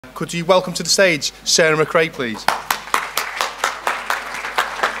Could you welcome to the stage Sarah McRae, please?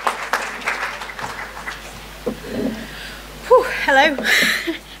 Whew, hello,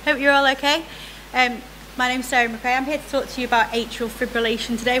 hope you're all okay. My name's Sarah McRae. I'm here to talk to you about atrial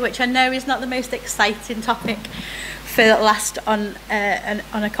fibrillation today, which I know is not the most exciting topic for last on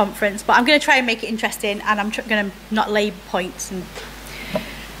a conference, but I'm going to try and make it interesting, and I'm going to not labour points. And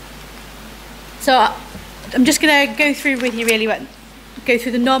so I'm just going to go through with you really go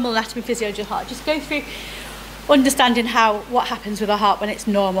through the normal anatomy physiology of the heart, just go through understanding what happens with our heart when it's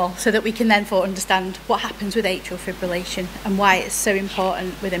normal, so that we can then understand what happens with atrial fibrillation and why it's so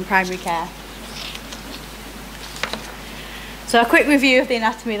important within primary care. So a quick review of the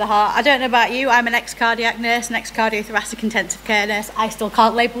anatomy of the heart. I don't know about you, I'm an ex-cardiac nurse, an ex-cardiothoracic intensive care nurse. I still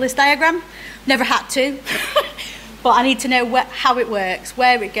can't label this diagram, never had to, but I need to know how it works,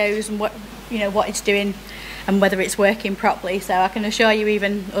 where it goes, and what it's doing, and whether it's working properly. So I can assure you,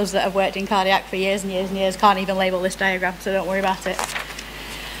 even us that have worked in cardiac for years and years and years can't even label this diagram, so don't worry about it.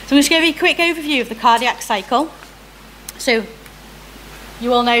 So I'm just going to give you a quick overview of the cardiac cycle. So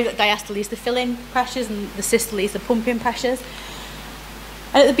you all know that diastole is the fill-in pressures and the systole is the pumping pressures.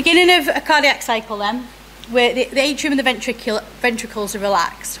 And at the beginning of a cardiac cycle then, where the atrium and the ventricles are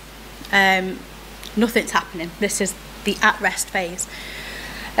relaxed, nothing's happening. This is the at-rest phase.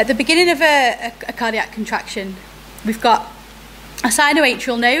 At the beginning of a cardiac contraction, we've got a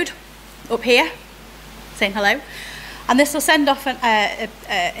sinoatrial node up here, saying hello, and this will send off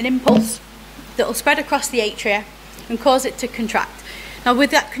an impulse that will spread across the atria and cause it to contract. Now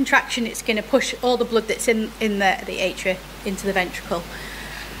with that contraction, it's going to push all the blood that's in the atria into the ventricle.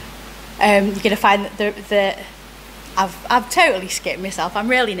 You're going to find that I've totally skipped myself, I'm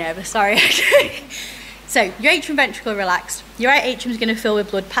really nervous, sorry. So your atrium ventricle relaxed, your right atrium is going to fill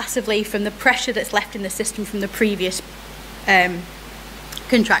with blood passively from the pressure that's left in the system from the previous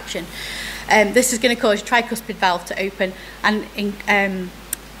contraction. This is going to cause your tricuspid valve to open and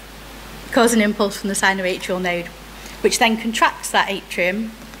cause an impulse from the sinoatrial node, which then contracts that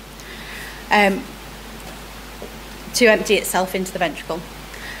atrium to empty itself into the ventricle.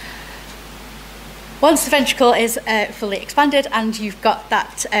 Once the ventricle is fully expanded and you've got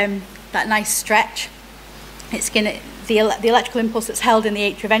that nice stretch, it's going to the electrical impulse that's held in the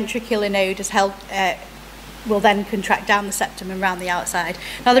atrioventricular node will then contract down the septum and round the outside.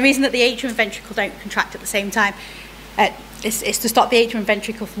 Now the reason that the atrium and ventricle don't contract at the same time is to stop the atrium and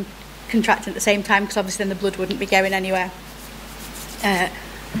ventricle from contracting at the same time, because obviously then the blood wouldn't be going anywhere.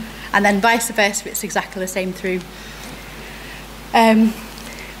 And then vice versa, it's exactly the same through. On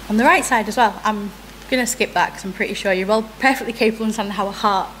the right side as well, I'm going to skip that because I'm pretty sure you're all perfectly capable of understanding how a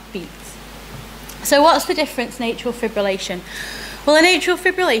heart beats. So what's the difference in atrial fibrillation? Well, in atrial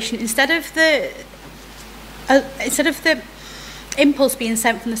fibrillation, instead of the impulse being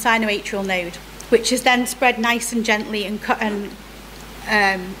sent from the sinoatrial node, which is then spread nice and gently and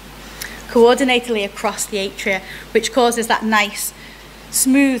coordinatedly across the atria, which causes that nice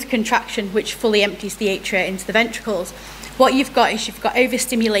smooth contraction which fully empties the atria into the ventricles, what you've got is you've got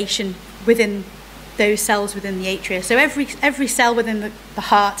overstimulation within those cells within the atria. So every cell within the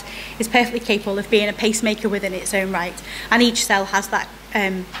heart is perfectly capable of being a pacemaker within its own right, and each cell has that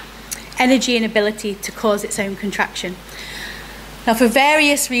energy and ability to cause its own contraction. Now for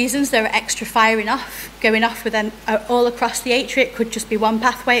various reasons there are extra going off within all across the atria. It could just be one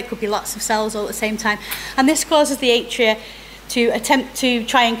pathway, it could be lots of cells all at the same time, and this causes the atria to attempt to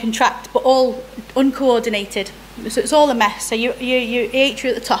try and contract, but all uncoordinated. So it's all a mess. So your atria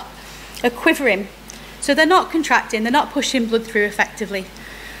at the top are quivering. So they're not contracting, they're not pushing blood through effectively.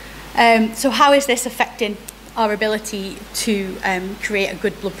 So how is this affecting our ability to create a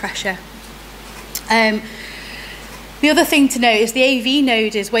good blood pressure? The other thing to note is the AV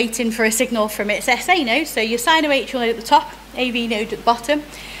node is waiting for a signal from its SA node. So your sinoatrial node at the top, AV node at the bottom.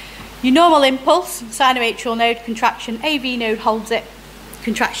 Your normal impulse, sinoatrial node contraction, AV node holds it,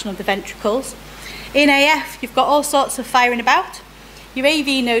 contraction of the ventricles. In AF, you've got all sorts of firing about. Your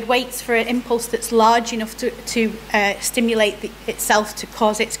AV node waits for an impulse that's large enough to stimulate itself to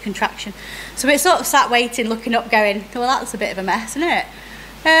cause its contraction. So it's sort of sat waiting, looking up, going, well, that's a bit of a mess, isn't it?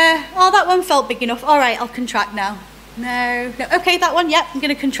 Oh, that one felt big enough. All right, I'll contract now. No. Okay, that one, yep, I'm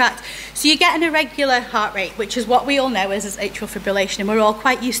going to contract. So you get an irregular heart rate, which is what we all know as atrial fibrillation, and we're all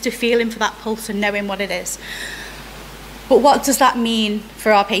quite used to feeling for that pulse and knowing what it is. But what does that mean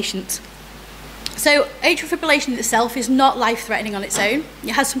for our patients? So atrial fibrillation itself is not life-threatening on its own.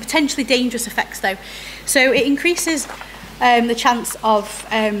 It has some potentially dangerous effects though. So it increases the chance of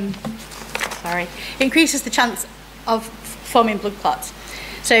forming blood clots.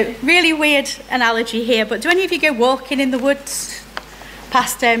 So really weird analogy here, but do any of you go walking in the woods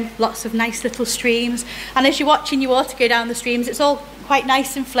past lots of nice little streams, and as you're watching your water go down the streams, it's all quite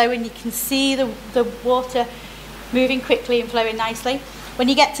nice and flowing. You can see the water moving quickly and flowing nicely. When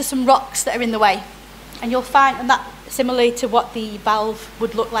you get to some rocks that are in the way, and you'll find, and that similarly to what the valve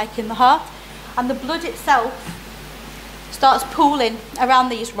would look like in the heart, and the blood itself starts pooling around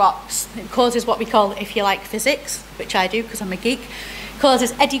these rocks. It causes what we call, if you like, physics, which I do because I'm a geek,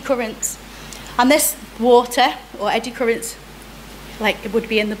 causes eddy currents. And this water, or eddy currents, like it would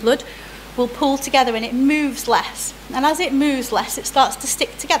be in the blood, will pool together and it moves less. And as it moves less, it starts to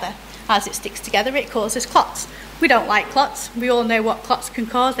stick together. As it sticks together, it causes clots. We don't like clots. We all know what clots can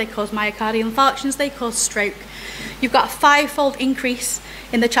cause. They cause myocardial infarctions, they cause stroke. You've got a 5-fold increase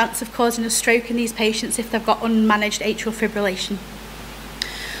in the chance of causing a stroke in these patients if they've got unmanaged atrial fibrillation.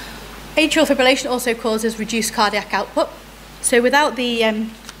 Atrial fibrillation also causes reduced cardiac output. So without the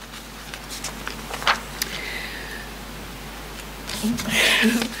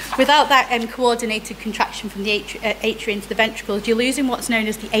without that coordinated contraction from the atria into the ventricles, you're losing what's known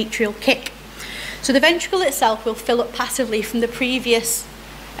as the atrial kick. So the ventricle itself will fill up passively from the previous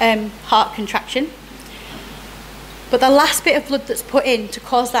heart contraction. But the last bit of blood that's put in to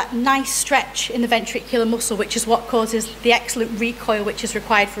cause that nice stretch in the ventricular muscle, which is what causes the excellent recoil which is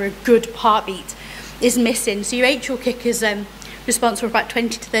required for a good heartbeat, is missing. So your atrial kick is responsible for about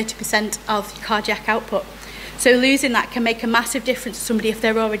 20 to 30% of cardiac output. So losing that can make a massive difference to somebody if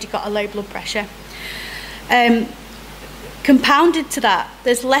they've already got a low blood pressure. Compounded to that,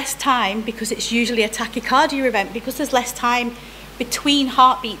 there's less time, because it's usually a tachycardia event, because there's less time between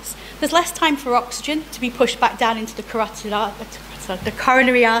heartbeats. There's less time for oxygen to be pushed back down into the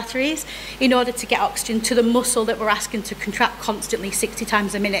coronary arteries in order to get oxygen to the muscle that we're asking to contract constantly 60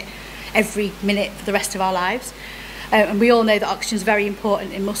 times a minute, every minute for the rest of our lives. And we all know that oxygen is very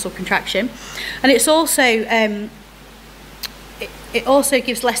important in muscle contraction. And it's also, it also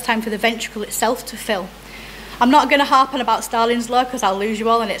gives less time for the ventricle itself to fill. I'm not going to harp on about Starling's law because I'll lose you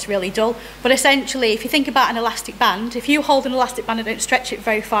all and it's really dull. But essentially, if you think about an elastic band, if you hold an elastic band and don't stretch it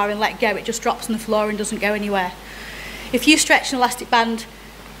very far and let go, it just drops on the floor and doesn't go anywhere. If you stretch an elastic band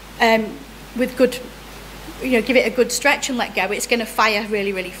with good, give it a good stretch and let go, it's going to fire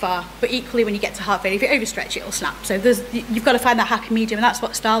really, really far. But equally, when you get to heart failure, if you overstretch it, it'll snap. So you've got to find that happy medium, and that's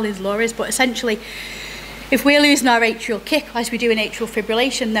what Starling's law is. But essentially, if we're losing our atrial kick as we do in atrial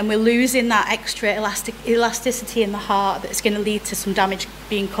fibrillation, then we're losing that extra elasticity in the heart that's going to lead to some damage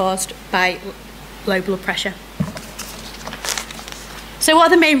being caused by low blood pressure. So what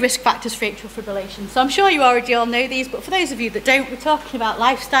are the main risk factors for atrial fibrillation? So I'm sure you already all know these, but for those of you that don't, we're talking about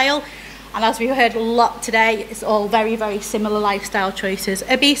lifestyle. And as we heard a lot today, it's all very, very similar lifestyle choices.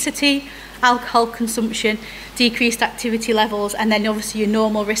 Obesity, alcohol consumption, decreased activity levels, and then obviously your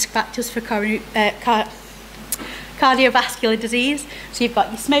normal risk factors for cardiovascular disease. So you've got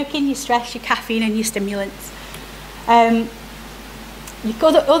your smoking, your stress, your caffeine, and your stimulants. You've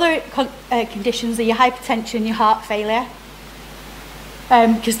got other conditions are your hypertension, your heart failure,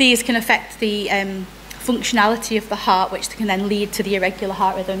 because these can affect the functionality of the heart, which can then lead to the irregular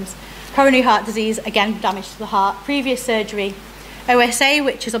heart rhythms. Coronary heart disease, again, damage to the heart. Previous surgery. OSA,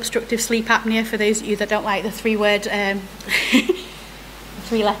 which is obstructive sleep apnea, for those of you that don't like the three-word,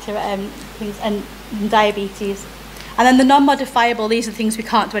 three-letter things, and diabetes. And then the non-modifiable, these are things we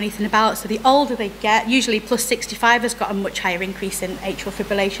can't do anything about. So the older they get, usually plus 65 has got a much higher increase in atrial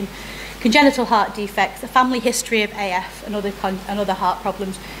fibrillation. Congenital heart defects, a family history of AF and other heart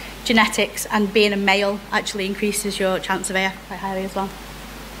problems, genetics, and being a male actually increases your chance of AF quite highly as well.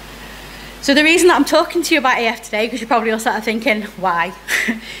 So the reason that I'm talking to you about AF today, because you're probably all sort of thinking, why?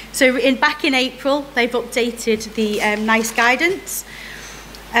 So back in April, they've updated the NICE guidance,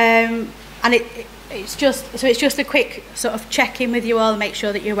 and it's just a quick sort of check-in with you all and make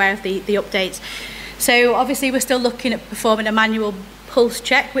sure that you're aware of the updates. So obviously we're still looking at performing a manual pulse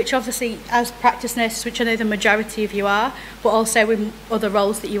check, which obviously as practice nurses, which I know the majority of you are, but also in other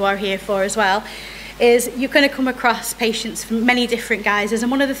roles that you are here for as well, is you're going to come across patients from many different guises.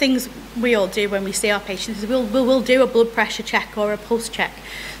 And one of the things we all do when we see our patients is we'll do a blood pressure check or a pulse check.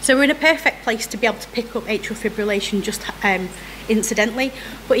 So we're in a perfect place to be able to pick up atrial fibrillation just incidentally,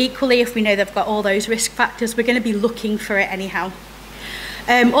 but equally if we know they've got all those risk factors, we're going to be looking for it anyhow.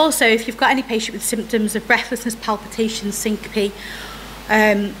 Also, if you've got any patient with symptoms of breathlessness, palpitations, syncope,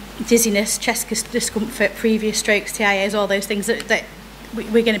 dizziness, chest discomfort, previous strokes, TIAs, all those things that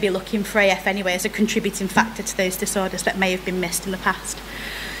we're going to be looking for AF anyway as a contributing factor to those disorders that may have been missed in the past.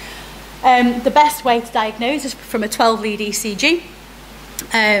 The best way to diagnose is from a 12-lead ECG.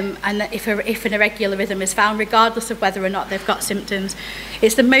 And if an irregular rhythm is found, regardless of whether or not they've got symptoms,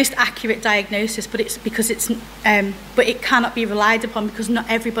 it's the most accurate diagnosis. But but it cannot be relied upon because not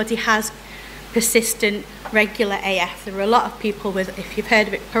everybody has persistent regular AF. There are a lot of people with, if you've heard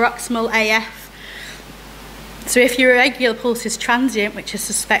of it, paroxysmal AF. So if your irregular pulse is transient, which is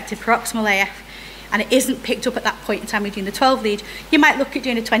suspected paroxysmal AF, and it isn't picked up at that point in time we're doing the 12 lead, you might look at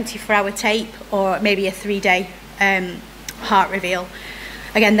doing a 24-hour tape or maybe a 3-day heart reveal.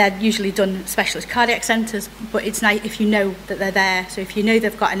 Again, they're usually done at specialist cardiac centres, but it's nice if you know that they're there. So if you know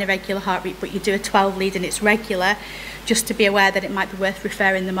they've got an irregular heartbeat, but you do a 12 lead and it's regular, just to be aware that it might be worth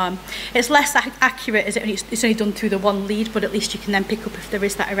referring them on. It's less accurate as it's only done through the 1 lead, but at least you can then pick up if there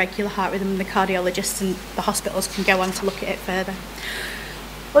is that irregular heart rhythm, and the cardiologists and the hospitals can go on to look at it further.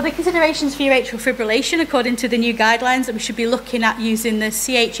 Well, the considerations for your atrial fibrillation, according to the new guidelines, that we should be looking at using the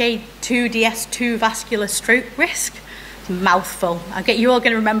CHA2DS2 vascular stroke risk. Mouthful. You're all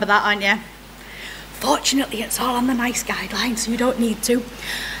going to remember that, aren't you? Fortunately, it's all on the NICE guidelines, so you don't need to.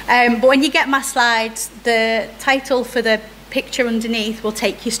 But when you get my slides, the title for the picture underneath will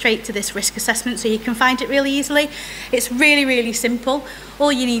take you straight to this risk assessment, so you can find it really easily. It's really, really simple.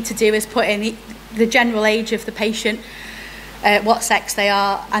 All you need to do is put in the general age of the patient, what sex they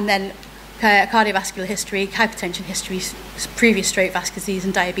are, and then cardiovascular history, hypertension history, previous stroke, vascular disease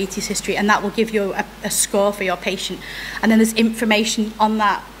and diabetes history, and that will give you a score for your patient. And then there's information on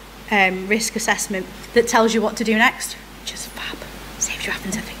that risk assessment that tells you what to do next, which is fab. Saves you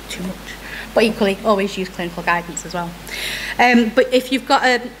having to think too much. But equally, always use clinical guidance as well. But if you've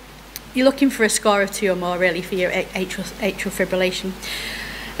got you're looking for a score of 2 or more really for your atrial fibrillation.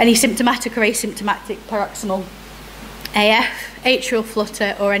 Any symptomatic or asymptomatic paroxysmal AF, atrial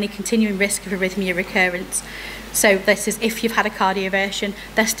flutter, or any continuing risk of arrhythmia recurrence. So this is if you've had a cardioversion,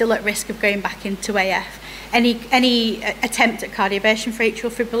 they're still at risk of going back into AF. Any attempt at cardioversion for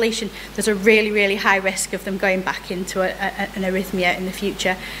atrial fibrillation, there's a really, really high risk of them going back into an arrhythmia in the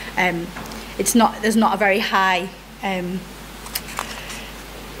future. There's not a very high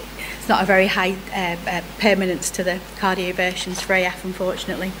permanence to the cardioversions for AF,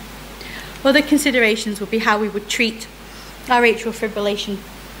 unfortunately. Other considerations would be how we would treat our atrial fibrillation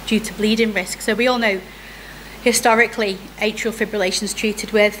due to bleeding risk. So we all know historically atrial fibrillation is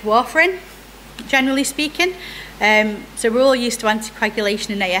treated with warfarin, generally speaking. So we're all used to anticoagulation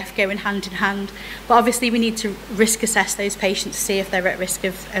and AF going hand in hand, but obviously we need to risk assess those patients to see if they're at risk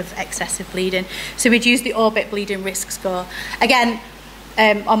of excessive bleeding. So we'd use the Orbit bleeding risk score. Again,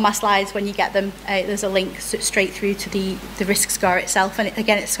 on my slides when you get them, there's a link straight through to the risk score itself, and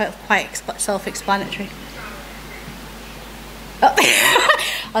again it's sort of quite self-explanatory. Oh.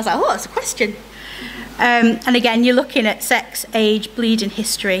 I was like, oh, that's a question. And again, you're looking at sex, age, bleeding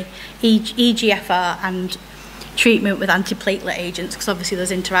history, EGFR, and treatment with antiplatelet agents, because obviously there's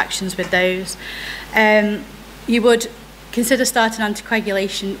interactions with those. You would consider starting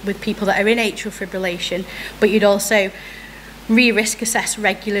anticoagulation with people that are in atrial fibrillation, but you'd also re-risk assess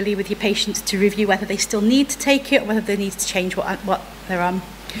regularly with your patients to review whether they still need to take it or whether they need to change what they're on.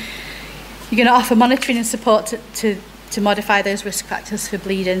 You're going to offer monitoring and support to modify those risk factors for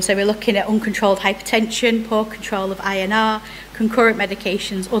bleeding. So we're looking at uncontrolled hypertension, poor control of INR, concurrent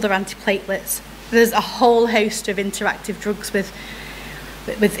medications, other antiplatelets. There's a whole host of interactive drugs with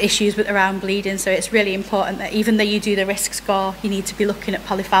issues around bleeding, so it's really important that even though you do the risk score, you need to be looking at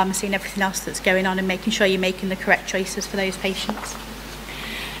polypharmacy and everything else that's going on and making sure you're making the correct choices for those patients.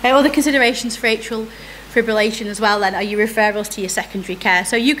 Other considerations for atrial fibrillation as well then are your referrals to your secondary care.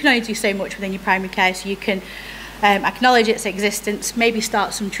 So you can only do so much within your primary care, so you can acknowledge its existence, maybe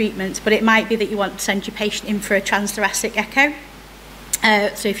start some treatments, but it might be that you want to send your patient in for a transthoracic echo.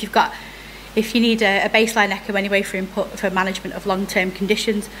 So if you need a baseline echo anyway for input for management of long-term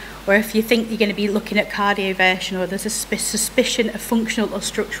conditions, or if you think you're going to be looking at cardioversion or there's a suspicion of functional or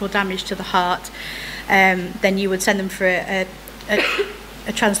structural damage to the heart, then you would send them for a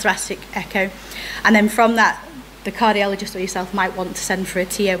transthoracic echo. And then from that, the cardiologist or yourself might want to send for a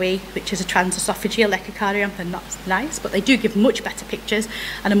TOE, which is a transesophageal echocardiogram. They're not nice, but they do give much better pictures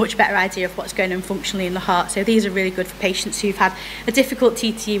and a much better idea of what's going on functionally in the heart. So these are really good for patients who've had a difficult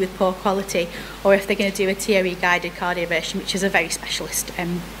TTE with poor quality, or if they're going to do a TOE guided cardioversion, which is a very specialist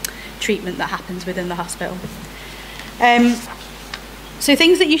treatment that happens within the hospital. So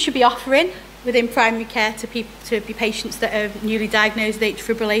things that you should be offering within primary care to be patients that are newly diagnosed with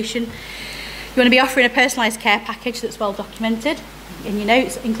atrial fibrillation. You want to be offering a personalised care package that's well documented in your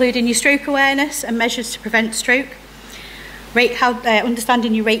notes, including your stroke awareness and measures to prevent stroke,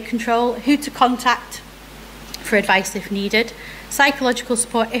 understanding your rate control, who to contact for advice if needed, psychological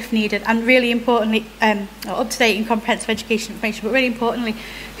support if needed, and really importantly, up-to-date and comprehensive education information, but really importantly,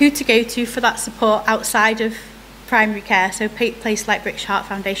 who to go to for that support outside of primary care, so places like British Heart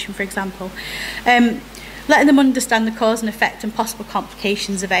Foundation, for example. Letting them understand the cause and effect and possible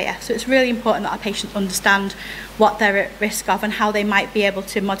complications of AF. So it's really important that our patients understand what they're at risk of and how they might be able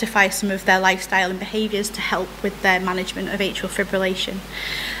to modify some of their lifestyle and behaviours to help with their management of atrial fibrillation.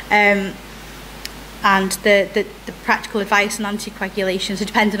 And the practical advice on anticoagulation, so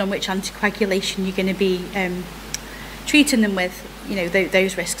depending on which anticoagulation you're going to be treating them with, you know,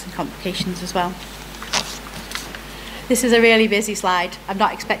 those risks and complications as well. This is a really busy slide. I'm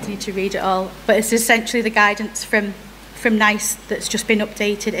not expecting you to read it all, but it's essentially the guidance from NICE that's just been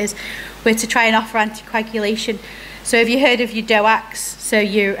updated. Is we're to try and offer anticoagulation. So have you heard of your DOACs, so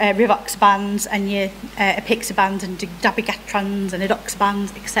your rivaroxabans and your apixabans and dabigatrans and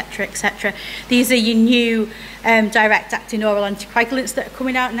edoxabans, etc., etc. These are your new direct-acting oral anticoagulants that are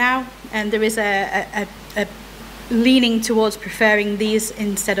coming out now, and there is a leaning towards preferring these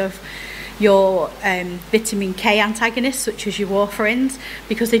instead of your vitamin K antagonists, such as your warfarins,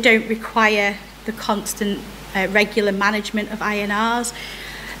 because they don't require the constant regular management of INRs.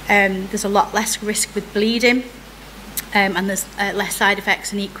 There's a lot less risk with bleeding, and there's less side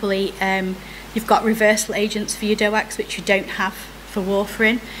effects, and equally you've got reversal agents for your DOACs, which you don't have for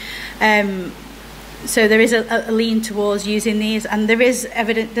warfarin. So there is a lean towards using these, and there is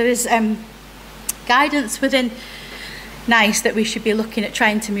guidance within NICE that we should be looking at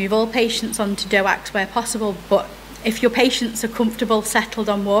trying to move all patients onto DOACs where possible. But if your patients are comfortable, settled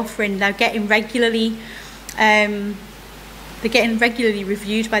on warfarin, they're getting regularly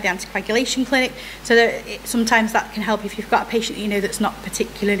reviewed by the anticoagulation clinic. So sometimes that can help if you've got a patient that you know that's not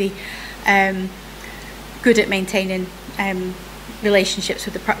particularly good at maintaining relationships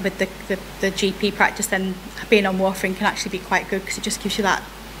with the GP practice. Then being on warfarin can actually be quite good, because it just gives you that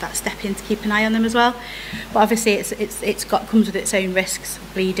step in to keep an eye on them as well. But obviously comes with its own risks,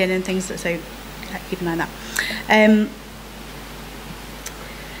 bleeding and things, so keep an eye on that.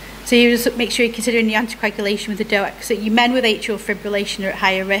 So you just make sure you're considering the anticoagulation with the DOAC. So you men with atrial fibrillation are at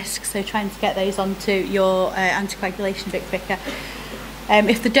higher risk, so trying to get those onto your anticoagulation a bit quicker.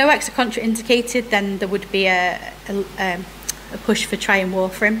 If the DOACs are contraindicated, then there would be a push for trying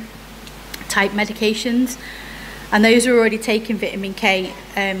warfarin type medications. And those who are already taking vitamin K,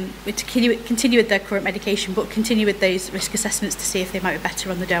 would continue with their current medication, but continue with those risk assessments to see if they might be better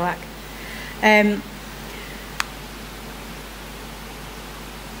on the DOAC.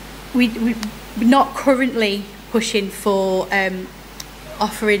 We're not currently pushing for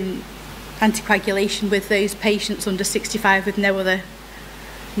offering anticoagulation with those patients under 65 with no other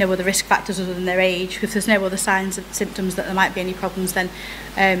risk factors other than their age. If there's no other signs and symptoms that there might be any problems, then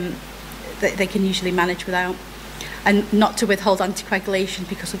they can usually manage without. And not to withhold anticoagulation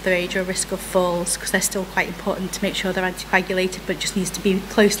because of their age or risk of falls, because they're still quite important to make sure they're anticoagulated, but it just needs to be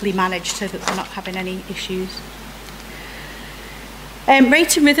closely managed so that they're not having any issues.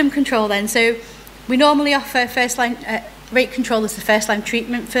 Rate and rhythm control then. So we normally offer first line rate control as the first line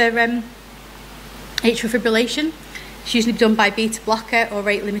treatment for atrial fibrillation. It's usually done by beta blocker or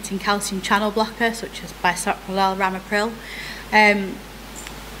rate limiting calcium channel blocker, such as bisoprolol, ramipril.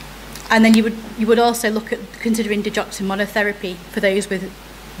 And then you would also look at considering digoxin monotherapy for those with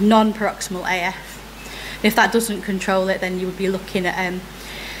non-paroxysmal AF. And if that doesn't control it, then you would be looking at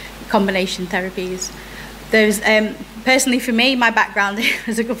combination therapies. There's personally for me, my background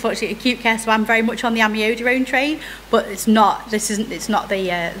is unfortunately acute care, so I'm very much on the amiodarone train, but it's not the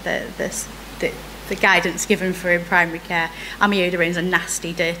guidance given for in primary care. Amiodarone is a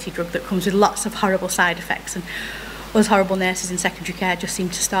nasty, dirty drug that comes with lots of horrible side effects, and us horrible nurses in secondary care just seem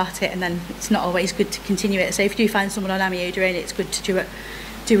to start it, and then it's not always good to continue it. So if you do find someone on amiodarone, it's good to do a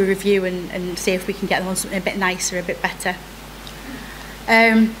review and see if we can get them on something a bit nicer, a bit better.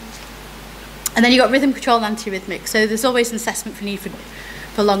 And then you've got rhythm control and antiarrhythmic. So there's always an assessment for need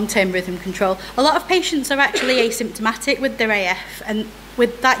for long-term rhythm control. A lot of patients are actually asymptomatic with their AF, and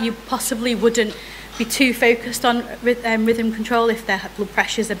with that you possibly wouldn't be too focused on rhythm control if their blood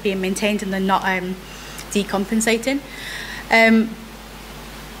pressures are being maintained and they're not decompensating.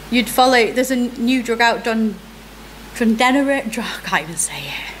 You'd follow, there's a new drug out done from Denera, I can't even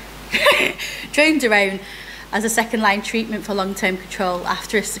say it, Dronedarone, as a second line treatment for long-term control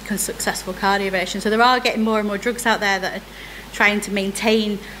after a successful cardioversion. So there are getting more and more drugs out there that are trying to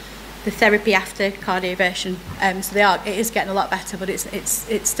maintain the therapy after cardioversion. So it is getting a lot better, but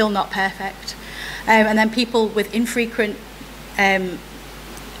it's still not perfect. And then people with infrequent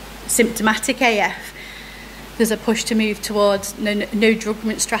symptomatic AF, there's a push to move towards no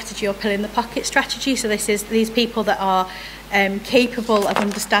drugment strategy or pill in the pocket strategy. So this is these people that are capable of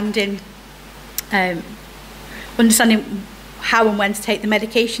understanding how and when to take the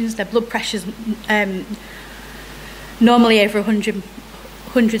medications. Their blood pressure's normally over 100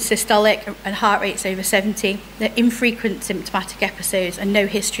 systolic and heart rate's over 70. They're infrequent symptomatic episodes and no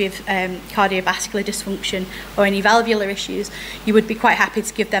history of cardiovascular dysfunction or any valvular issues. You would be quite happy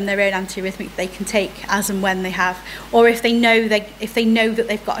to give them their own antiarrhythmic that they can take as and when they have, or if they know that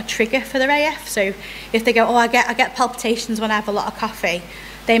they've got a trigger for their AF. So if they go, oh, I get palpitations when I have a lot of coffee,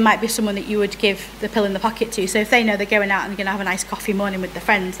 they might be someone that you would give the pill in the pocket to. So if they know they're going out and they're going to have a nice coffee morning with their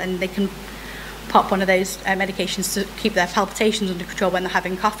friends, and they can pop one of those medications to keep their palpitations under control when they're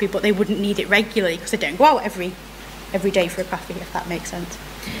having coffee, but they wouldn't need it regularly because they don't go out every day for a coffee, if that makes sense.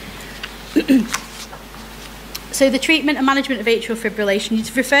 So the treatment and management of atrial fibrillation, you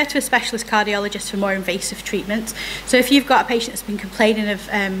refer to a specialist cardiologist for more invasive treatments. So if you've got a patient that's been complaining of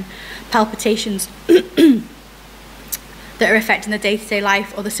palpitations that are affecting their day-to-day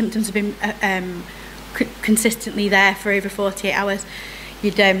life, or the symptoms have been consistently there for over 48 hours,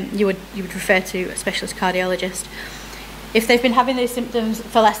 you would refer to a specialist cardiologist. If they've been having those symptoms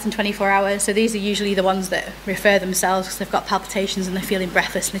for less than 24 hours, so these are usually the ones that refer themselves because they've got palpitations and they're feeling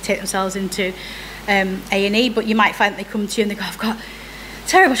breathless, and they take themselves into A&E, but you might find they come to you and they go, I've got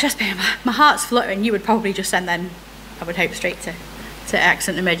terrible chest pain, my heart's fluttering. You would probably just send them, I would hope, straight to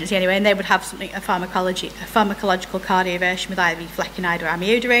accident emergency anyway, and they would have something, a pharmacological cardioversion with either flecainide or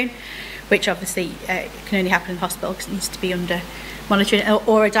amiodarone, which obviously can only happen in hospital because it needs to be under monitoring,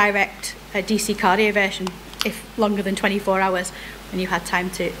 or a direct DC cardioversion if longer than 24 hours when you've had time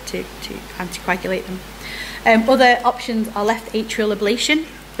to anticoagulate them. Other options are left atrial ablation,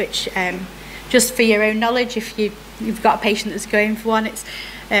 which just for your own knowledge, if you've got a patient that's going for one, it's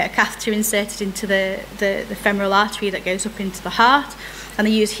a catheter inserted into the femoral artery that goes up into the heart, and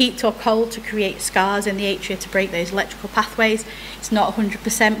they use heat or cold to create scars in the atria to break those electrical pathways. It's not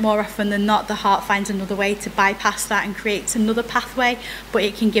 100%. More often than not, the heart finds another way to bypass that and creates another pathway, but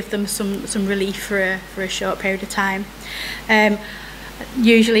it can give them some relief for a short period of time.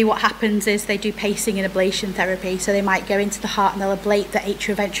 Usually what happens is they do pacing and ablation therapy, so they might go into the heart and they'll ablate the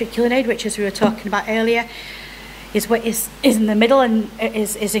atrioventricular node, which, as we were talking about earlier, is what is in the middle and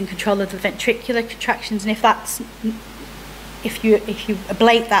is in control of the ventricular contractions. And if you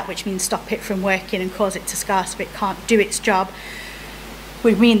ablate that, which means stop it from working and cause it to scar so it can't do its job,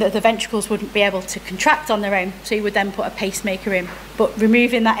 would mean that the ventricles wouldn't be able to contract on their own, so you would then put a pacemaker in. But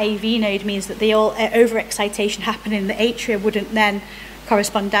removing that AV node means that the overexcitation happening in the atria wouldn't then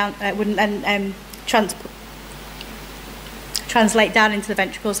translate down into the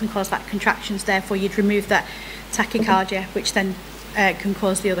ventricles and cause that contractions. Therefore, you'd remove that tachycardia, which then can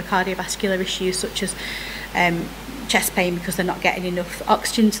cause the other cardiovascular issues such as chest pain because they're not getting enough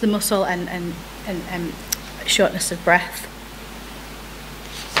oxygen to the muscle and shortness of breath.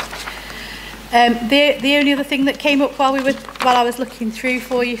 The only other thing that came up while I was looking through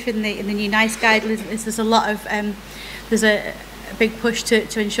for you in the new NICE guidelines is there's a lot of there's a big push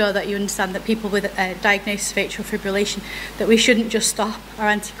to ensure that you understand that people with a diagnosis of atrial fibrillation, that we shouldn't just stop our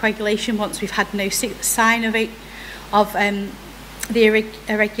anticoagulation once we've had no sign of the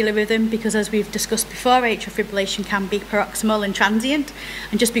irregular rhythm, because as we've discussed before, atrial fibrillation can be paroxysmal and transient,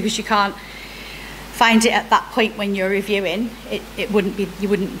 and just because you can't find it at that point when you're reviewing, you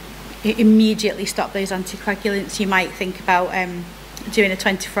wouldn't immediately stop those anticoagulants. You might think about doing a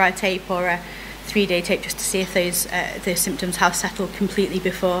 24-hour tape or a 3-day tape just to see if those symptoms have settled completely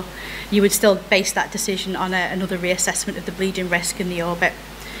before. You would still base that decision on another reassessment of the bleeding risk in the orbit,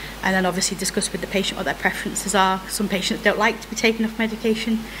 and then obviously discuss with the patient what their preferences are. Some patients don't like to be taken off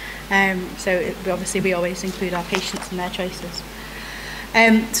medication, so obviously we always include our patients in their choices.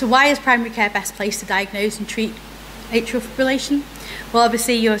 So why is primary care best place to diagnose and treat atrial fibrillation? Well,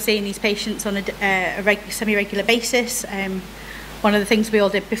 obviously you're seeing these patients on a semi-regular basis. One of the things we all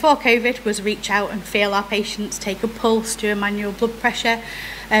did before COVID was reach out and feel our patients, take a pulse, do a manual blood pressure,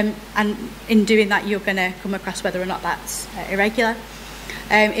 and in doing that you're going to come across whether or not that's irregular.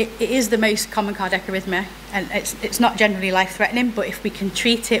 It is the most common cardiac arrhythmia, and it's not generally life-threatening, but if we can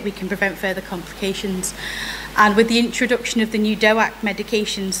treat it, we can prevent further complications. And with the introduction of the new DOAC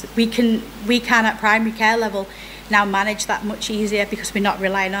medications, we can at primary care level now manage that much easier, because we're not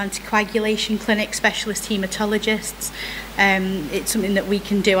relying on anticoagulation clinics, specialist haematologists. It's something that we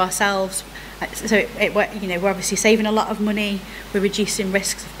can do ourselves. So we're obviously saving a lot of money. We're reducing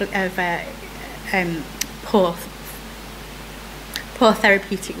risks of poor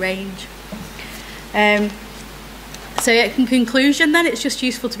therapeutic range. So in conclusion then, it's just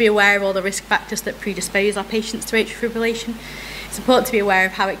useful to be aware of all the risk factors that predispose our patients to atrial fibrillation. It's important to be aware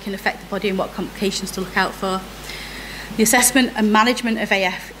of how it can affect the body and what complications to look out for. The assessment and management of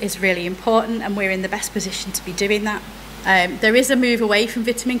AF is really important, and we're in the best position to be doing that. There is a move away from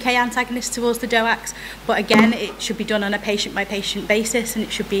vitamin K antagonists towards the DOACs, but again, it should be done on a patient-by-patient basis, and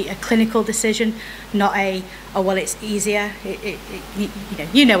it should be a clinical decision, not a, oh, well, it's easier.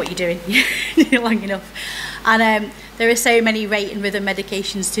 You know what you're doing long enough. And there are so many rate and rhythm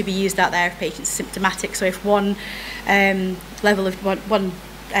medications to be used out there if patients are symptomatic. So if one level of one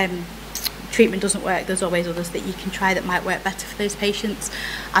treatment doesn't work, there's always others that you can try that might work better for those patients,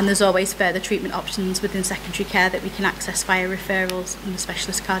 and there's always further treatment options within secondary care that we can access via referrals and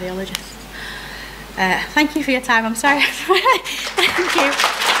specialist cardiologists. Thank you for your time. I'm sorry. Thank you.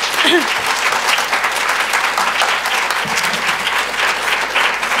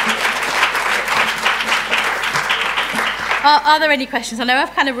 Are there any questions? I know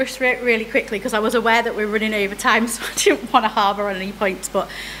I've kind of rushed through it really quickly because I was aware that we're running over time, so I didn't want to harbour on any points, but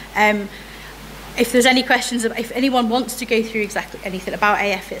if there's any questions, if anyone wants to go through exactly anything about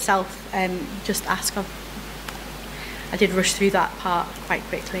AF itself, just ask. I did rush through that part quite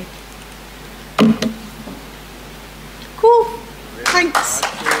quickly.